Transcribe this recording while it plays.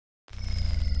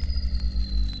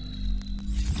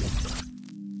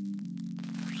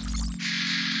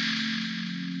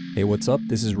Hey, what's up?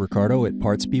 This is Ricardo at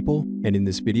Parts People, and in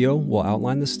this video, we'll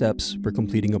outline the steps for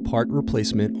completing a part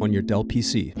replacement on your Dell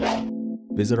PC.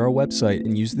 Visit our website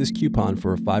and use this coupon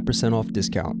for a 5% off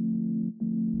discount.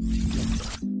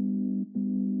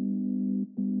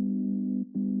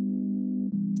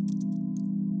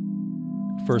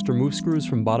 First, remove screws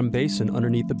from bottom base and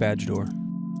underneath the badge door.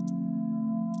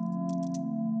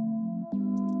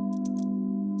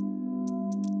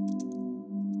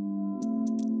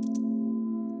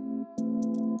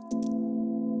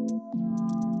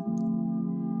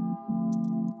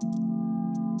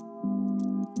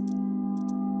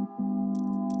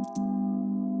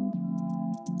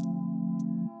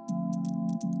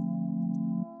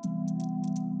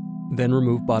 Then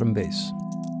remove bottom base.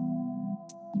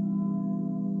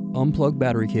 Unplug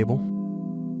battery cable.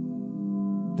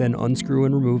 Then unscrew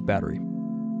and remove battery.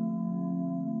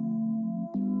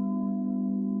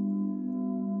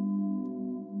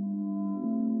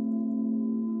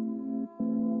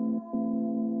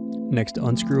 Next,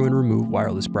 unscrew and remove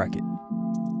wireless bracket.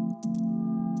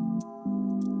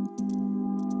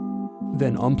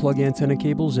 Then unplug antenna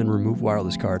cables and remove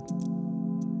wireless card.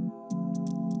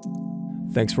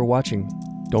 Thanks for watching.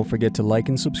 Don't forget to like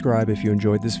and subscribe if you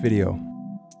enjoyed this video.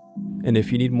 And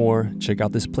if you need more, check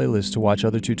out this playlist to watch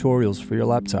other tutorials for your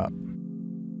laptop.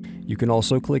 You can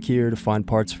also click here to find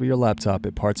parts for your laptop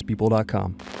at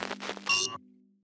partspeople.com.